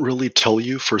couldn't really tell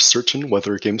you for certain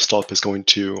whether GameStop is going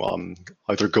to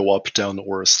either go up, down,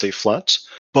 or stay flat.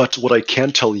 But what I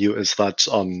can tell you is that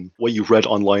what you read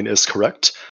online is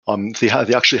correct. They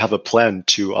actually have a plan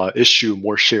to issue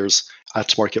more shares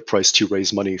at market price to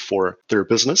raise money for their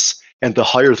business. And the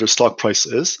higher their stock price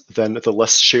is, then the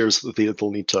less shares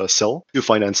they'll need to sell to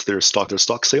finance their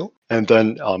stock sale. And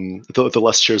then the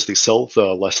less shares they sell,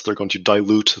 the less they're going to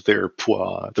dilute their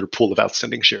pool of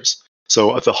outstanding shares.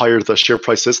 So the higher the share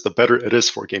price is, the better it is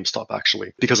for GameStop,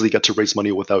 actually, because they get to raise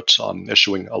money without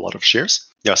issuing a lot of shares.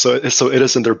 Yeah, so it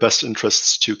is in their best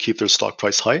interests to keep their stock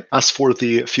price high. As for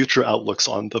the future outlooks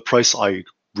on the price, I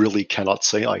really cannot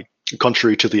say.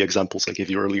 Contrary to the examples I gave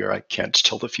you earlier, I can't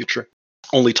tell the future.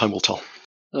 Only time will tell.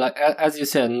 Like as you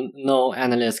said, no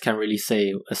analyst can really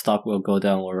say a stock will go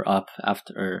down or up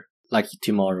after, like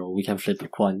tomorrow. We can flip a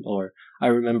coin. Or I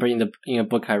remember in a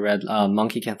book I read,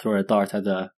 monkey can throw a dart at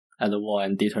the wall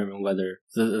and determine whether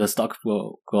the stock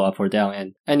will go up or down.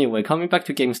 And anyway, coming back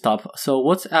to GameStop, so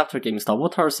what's after GameStop?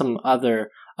 What are some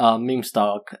other meme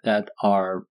stock that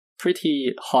are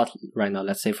pretty hot right now?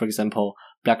 Let's say, for example,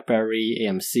 BlackBerry,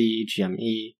 AMC,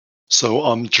 GME.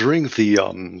 So during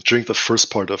the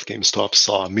first part of GameStop's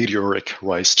meteoric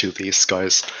rise to the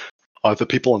skies, the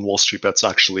people on Wall Street Bets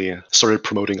actually started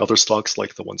promoting other stocks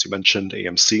like the ones you mentioned,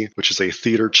 AMC, which is a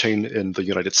theater chain in the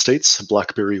United States,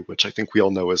 BlackBerry, which I think we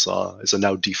all know is a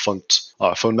now defunct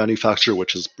phone manufacturer,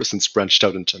 which has since branched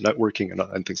out into networking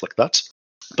and things like that.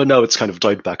 But now it's kind of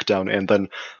died back down, and then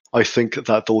I think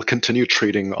that they'll continue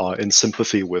trading in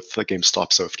sympathy with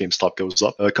GameStop. So if GameStop goes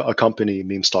up, a company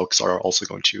meme stocks are also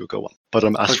going to go up. But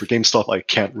as for GameStop, I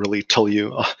can't really tell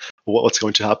you what's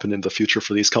going to happen in the future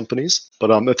for these companies. But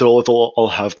they'll all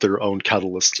have their own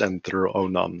catalysts and their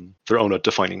own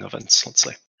defining events, let's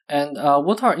say. And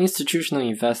what are institutional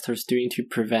investors doing to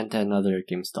prevent another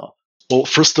GameStop? Well,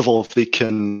 first of all, they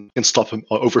can stop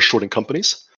overshorting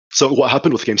companies. So what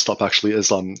happened with GameStop actually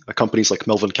is companies like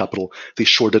Melvin Capital, they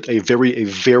shorted a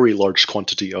very large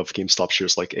quantity of GameStop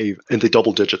shares, like in the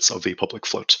double digits of the public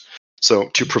float. So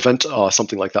to prevent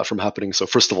something like that from happening, so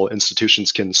first of all,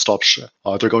 institutions can stop.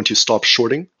 They're going to stop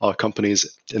shorting companies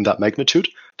in that magnitude.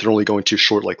 They're only going to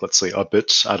short, like, let's say, a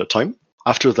bit at a time.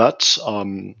 After that,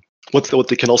 what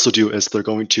they can also do is they're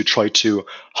going to try to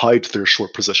hide their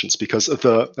short positions, because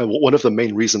one of the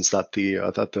main reasons that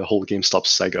the whole GameStop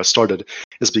saga started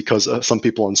is because some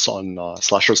people on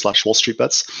 /Wall Street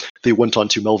Bets, they went on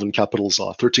to Melvin Capital's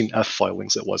 13F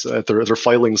filings. It was their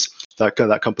filings that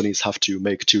companies have to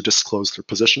make to disclose their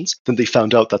positions. Then they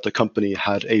found out that the company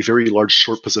had a very large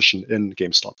short position in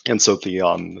GameStop, and so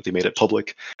they made it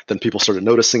public. Then people started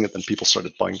noticing it. Then people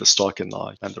started buying the stock, and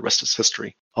the rest is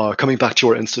history. Coming back to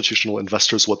our institutional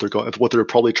investors, what they're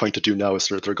probably trying to do now is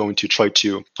they're going to try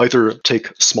to either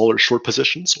take smaller short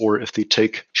positions, or if they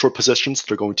take short positions,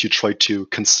 they're going to try to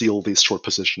conceal these short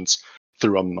positions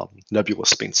through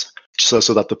nebulous means, so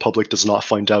that the public does not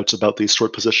find out about these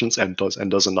short positions and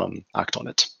doesn't act on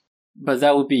it. But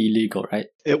that would be illegal, right?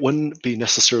 It wouldn't be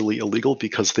necessarily illegal,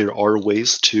 because there are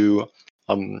ways to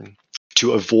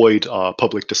avoid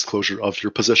public disclosure of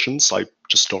your positions. I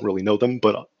just don't really know them,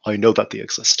 but I know that they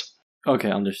exist.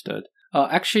 Okay, understood.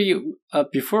 Actually,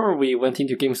 before we went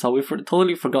into GameStop, we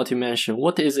totally forgot to mention,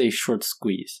 what is a short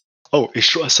squeeze? Oh, a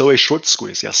short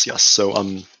squeeze. Yes.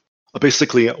 So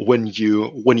basically, when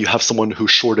you have someone who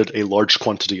shorted a large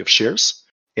quantity of shares,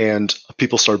 and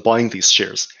people start buying these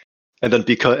shares, and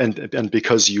then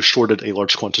because you shorted a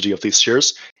large quantity of these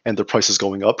shares and the price is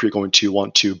going up, you're going to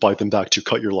want to buy them back to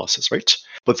cut your losses, right?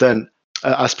 But then,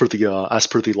 as per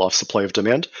the law of supply of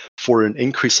demand, for an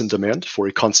increase in demand, for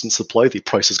a constant supply, the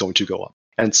price is going to go up.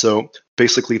 And so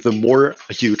basically, the more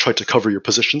you try to cover your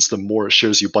positions, the more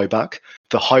shares you buy back,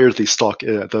 the higher the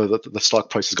stock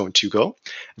price is going to go.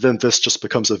 Then this just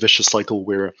becomes a vicious cycle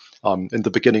where, in the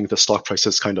beginning, the stock price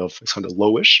is kind of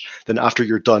lowish. Then after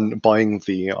you're done buying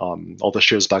all the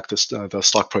shares back, the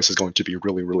stock price is going to be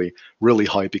really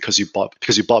high, because you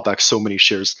bought back so many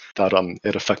shares that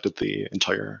it affected the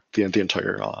entire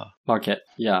market.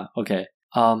 Yeah. Okay.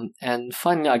 And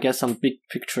finally, I guess some big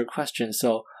picture questions.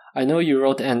 So I know you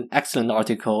wrote an excellent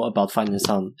article about finance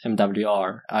on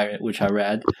MWR, which I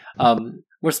read,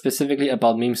 more specifically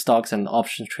about meme stocks and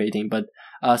options trading, but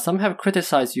some have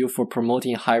criticized you for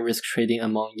promoting high-risk trading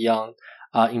among young,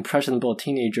 impressionable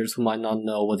teenagers who might not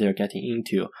know what they're getting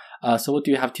into. So what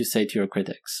do you have to say to your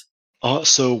critics?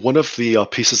 So one of the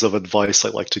pieces of advice I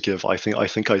like to give, I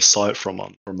think I saw it from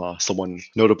someone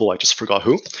notable, I just forgot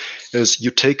who, is you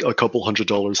take a couple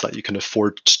 $100 that you can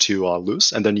afford to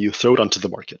lose, and then you throw it onto the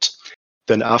market.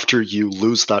 Then after you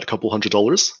lose that couple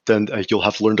 $100, then you'll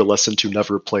have learned a lesson to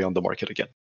never play on the market again.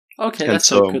 Okay,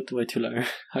 that's a good way to learn,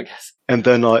 I guess. And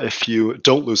then if you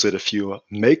don't lose it, if you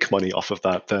make money off of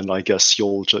that, then I guess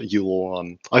you'll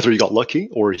either you got lucky,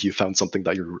 or you found something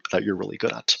that you're really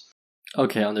good at.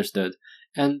 Okay, understood.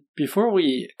 And before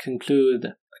we conclude,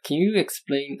 can you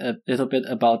explain a little bit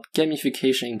about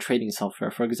gamification in trading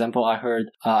software? For example, I heard,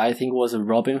 I think it was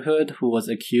Robinhood who was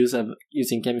accused of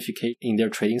using gamification in their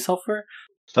trading software.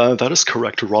 That is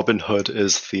correct. Robinhood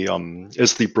is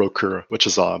the broker, which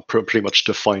is pretty much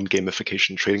defined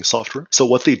gamification trading software. So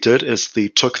what they did is they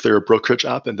took their brokerage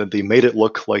app, and then they made it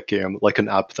look like an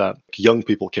app that young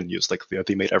people can use. Like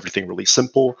they made everything really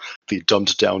simple. They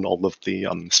dumbed down all of the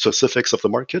specifics of the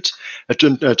market,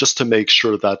 just to make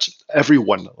sure that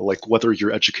everyone, like whether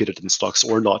you're educated in stocks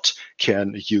or not,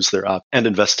 can use their app and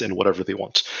invest in whatever they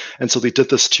want. And so they did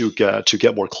this to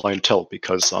get more clientele,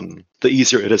 because the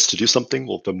easier it is to do something,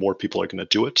 well, the more people are going to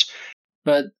do it.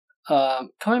 But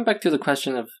coming back to the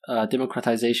question of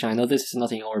democratization, I know this is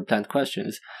not in our planned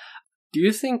questions. Do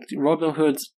you think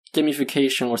Robinhood's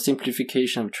gamification or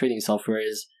simplification of trading software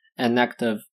is an act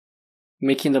of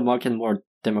making the market more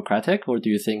democratic, or do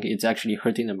you think it's actually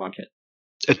hurting the market?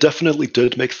 It definitely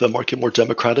did make the market more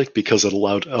democratic, because it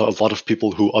allowed a lot of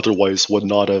people who otherwise would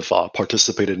not have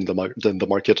participated in the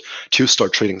market to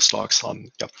start trading stocks.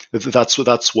 That's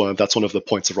one of the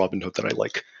points of Robinhood that I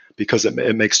like, because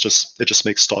it just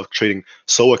makes stock trading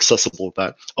so accessible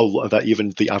that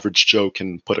even the average Joe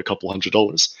can put a couple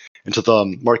 $100 into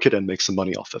the market and make some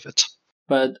money off of it.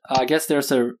 But I guess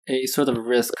there's a sort of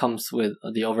risk comes with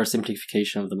the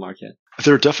oversimplification of the market.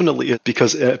 There definitely is,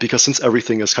 because since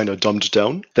everything is kind of dumbed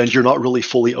down, then you're not really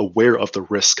fully aware of the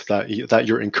risk that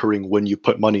you're incurring when you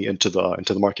put money into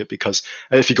the market. Because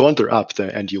if you go on their app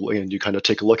and you kind of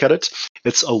take a look at it,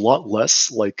 it's a lot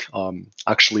less like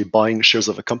actually buying shares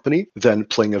of a company than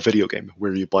playing a video game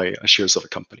where you buy shares of a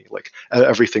company. Like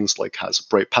everything's like has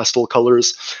bright pastel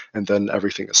colors, and then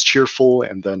everything is cheerful,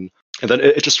 and then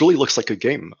it just really looks like a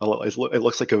game. It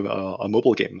looks like a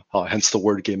mobile game, hence the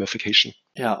word gamification.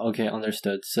 Yeah, okay,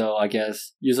 understood. So I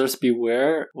guess users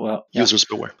beware. Well, yeah. Users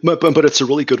beware. But it's a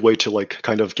really good way to like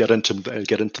kind of get into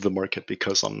the market,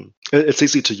 because it's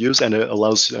easy to use, and it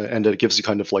allows and it gives you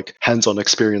kind of like hands-on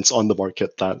experience on the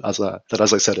market that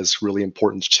as I said is really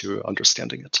important to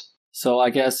understanding it. So I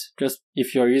guess just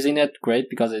if you're using it, great,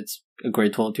 because it's a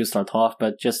great tool to start off,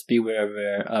 but just be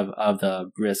aware of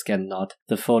the risk and not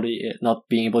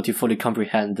being able to fully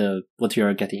comprehend what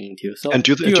you're getting into. So and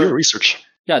do your research.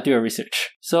 Yeah, do your research.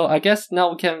 So I guess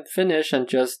now we can finish and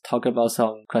just talk about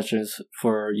some questions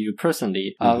for you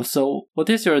personally. So what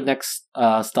is your next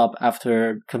stop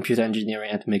after computer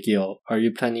engineering at McGill? Are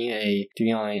you planning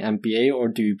doing an MBA, or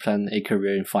do you plan a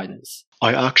career in finance?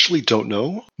 I actually don't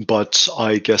know, but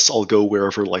I guess I'll go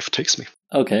wherever life takes me.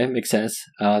 Okay, makes sense.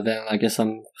 Then I guess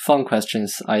some fun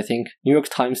questions. I think New York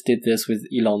Times did this with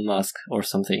Elon Musk or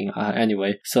something.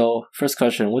 Anyway, so first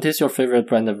question, what is your favorite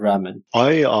brand of ramen?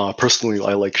 I personally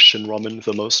like Shin Ramen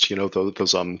the most. You know,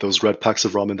 those red packs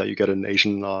of ramen that you get in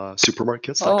Asian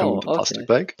supermarkets that come in a plastic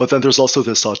bag. But then there's also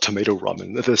this tomato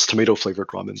ramen, this tomato flavored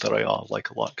ramen that I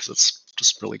like a lot because it's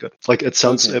just really good. Like it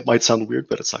might sound weird,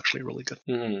 but it's actually really good.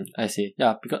 I see.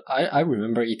 Yeah, because I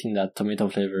remember eating that tomato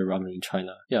flavored ramen in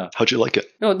China. Yeah. How'd you like it?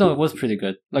 No, it was pretty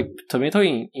good. Like tomato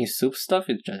in soup stuff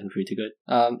is just pretty good.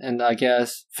 And I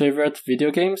guess favorite video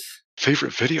games?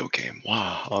 Favorite video game?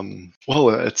 Wow. Well,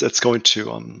 it's going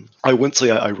to. I wouldn't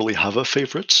say I really have a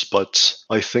favorite, but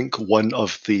I think one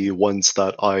of the ones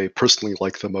that I personally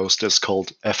like the most is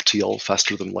called FTL,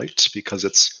 Faster Than Light, because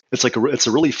it's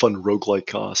a really fun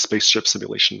roguelike spaceship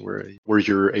simulation where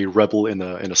you're a rebel in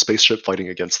a spaceship fighting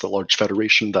against the large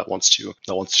federation that wants to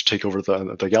take over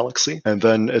the galaxy, and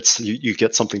then you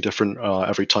get something different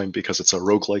every time because it's a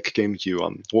roguelike game.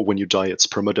 When you die, it's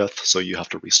permadeath, so you have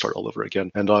to restart all over again.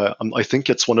 And I think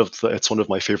it's one of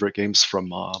my favorite games from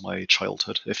my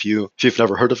childhood. If you've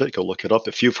never heard of it, go look it up.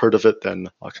 If you've heard of it, then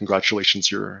congratulations,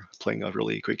 you're playing a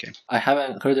really great game. I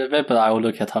haven't heard of it, but I will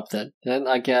look it up then. Then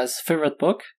I guess favorite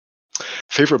book?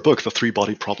 Favorite book, The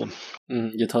Three-Body Problem.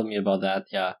 You told me about that,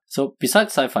 yeah. So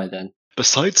besides sci-fi then?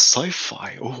 Besides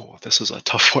sci-fi, oh, this is a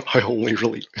tough one. I only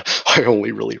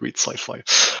really read sci-fi.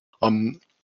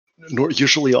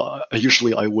 Usually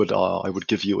I would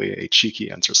give you a cheeky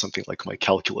answer, something like my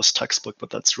calculus textbook, but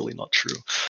that's really not true.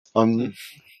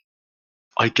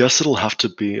 I guess it'll have to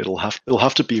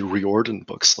be Riordan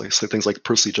books, like things like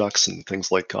Percy Jackson,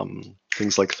 things like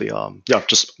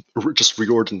just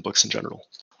Riordan books in general.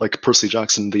 Like Percy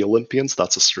Jackson, The Olympians,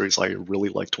 that's a series I really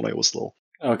liked when I was little.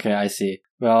 Okay, I see.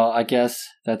 Well, I guess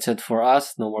that's it for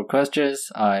us. No more questions.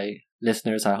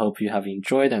 Listeners, I hope you have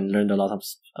enjoyed and learned a lot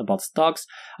about stocks.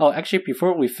 Oh, actually,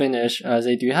 before we finish,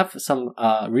 Zay, do you have some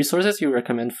resources you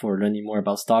recommend for learning more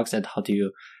about stocks, and how do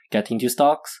you get into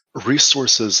stocks?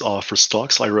 Resources for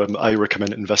stocks, I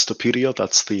recommend Investopedia.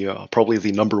 That's probably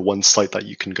the number one site that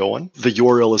you can go on. The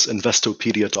URL is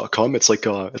investopedia.com. It's like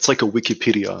a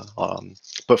Wikipedia,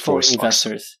 but for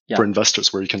investors. Yeah. For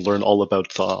investors, where you can learn all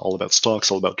about stocks,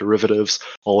 all about derivatives,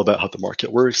 all about how the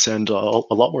market works, and a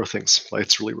lot more things.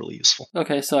 It's really, really useful.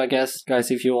 Okay, so I guess,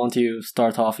 guys, if you want to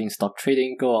start off in stock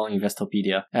trading, go on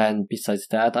Investopedia. And besides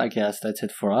that, I guess that's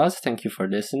it for us. Thank you for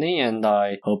listening, and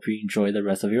I hope you enjoy the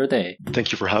rest of your day.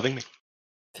 Thank you for having me.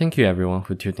 Thank you everyone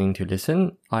for tuning to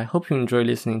listen. I hope you enjoy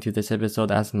listening to this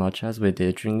episode as much as we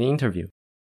did during the interview.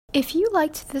 If you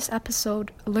liked this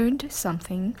episode, learned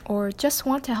something, or just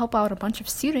want to help out a bunch of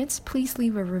students, please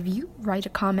leave a review, write a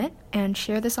comment, and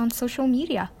share this on social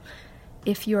media.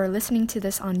 If you are listening to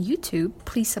this on YouTube,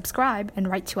 please subscribe and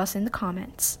write to us in the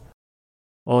comments.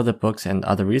 All the books and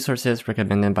other resources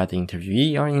recommended by the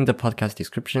interviewee are in the podcast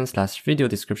description/video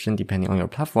description depending on your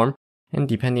platform, and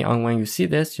depending on when you see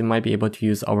this, you might be able to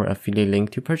use our affiliate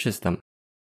link to purchase them.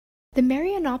 The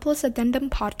Marianopolis Addendum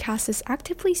podcast is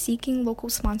actively seeking local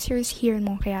sponsors here in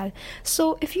Montreal,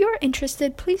 so if you're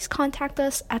interested, please contact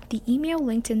us at the email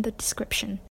linked in the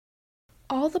description.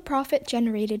 All the profit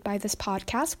generated by this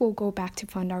podcast will go back to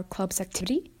fund our club's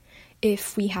activity.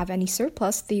 If we have any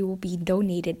surplus, they will be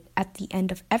donated at the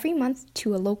end of every month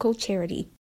to a local charity.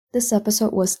 This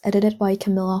episode was edited by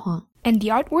Camilla Huang. And the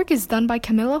artwork is done by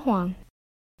Camilla Huang.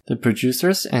 The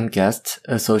producers and guests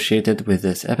associated with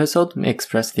this episode may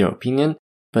express their opinion,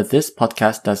 But this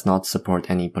podcast does not support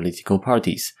any political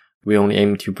parties. We only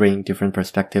aim to bring different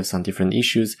perspectives on different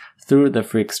issues through the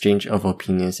free exchange of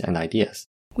opinions and ideas.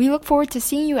 We look forward to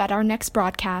seeing you at our next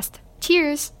broadcast.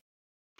 Cheers!